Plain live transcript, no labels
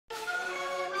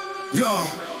Yo,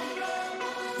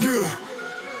 yeah,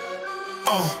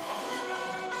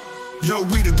 yo,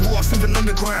 we the dwarves living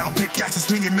underground. Pickaxes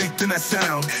swinging, making that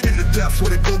sound. In the depths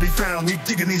where they go be found. We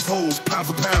digging these holes, pound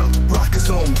for pound. Rock is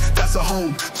home, that's a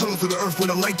home. Tunnel through the earth where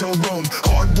the light don't roam.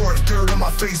 Hard work, dirt on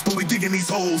my face, but we digging these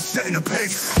holes, setting the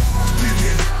pace.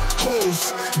 Digging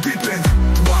holes, deep and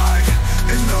wide.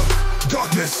 In the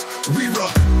darkness, we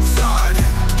reside.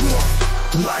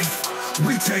 Dwarf life,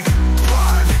 we take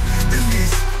pride. In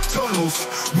these tunnels,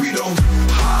 we don't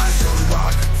hide. Feel the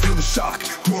rock, feel the shock.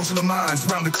 Dwarves in the minds,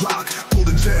 round the clock.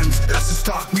 Golden gems, that's the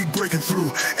stock, we breaking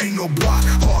through. Ain't no block,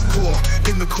 hardcore,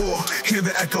 in the core. Hear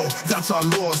the echo, that's our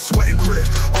lore. Sweat and grit,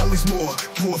 always more.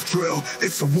 Dwarf drill,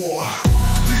 it's a war.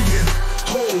 Digging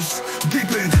holes,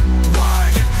 deep and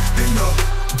wide. In the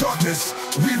darkness,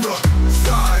 we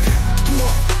reside.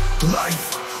 Dwarf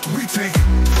life, we take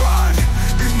pride.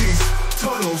 In these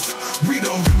tunnels, we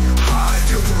don't hide.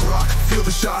 Feel the rock, feel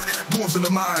the shock. Dwarves in the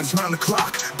minds, round the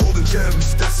clock. Golden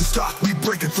gems, that's the stock, we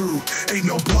breaking through. Ain't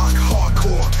no block,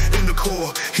 hardcore, in the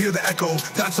core. Hear the echo,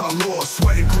 that's our lore.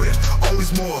 Sweat and grit,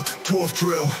 always more. Dwarf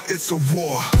drill, it's a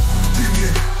war.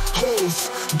 Digging holes,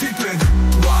 deep and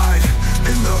wide.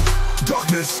 In the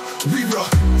darkness, we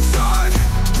reside.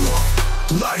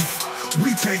 Dwarf life,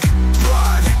 we take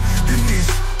pride. In these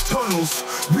tunnels,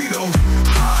 we don't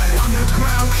hide.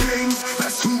 Underground kings,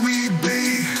 that's who we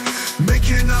be.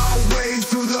 Making our way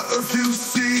through the earth you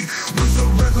see. With a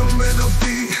rhythm and a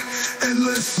beat,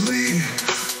 endlessly.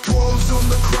 Dwarves on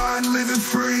the grind, living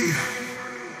free.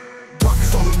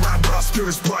 Rockets all around, but our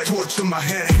spirits bright. Torch in my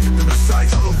hand, in the sight.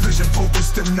 Tunnel vision,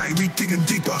 focused in the night. We digging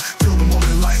deeper, feel the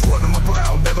morning light. Blood on my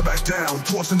brow, never back down.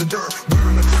 Dwarves in the dirt, we're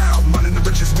in the crowd. Mining the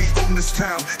riches, we own this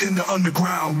town. In the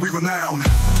underground, we renowned.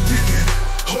 Digging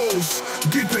holes,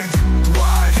 deep and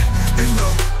wide. In the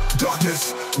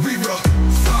darkness, we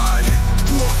reside.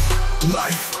 Dwarf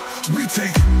life, we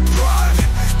take pride.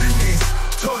 In these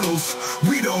tunnels,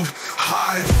 we don't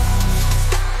hide.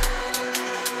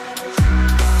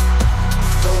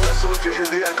 Don't wrestle if you hear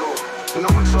the echo. No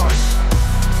one talks.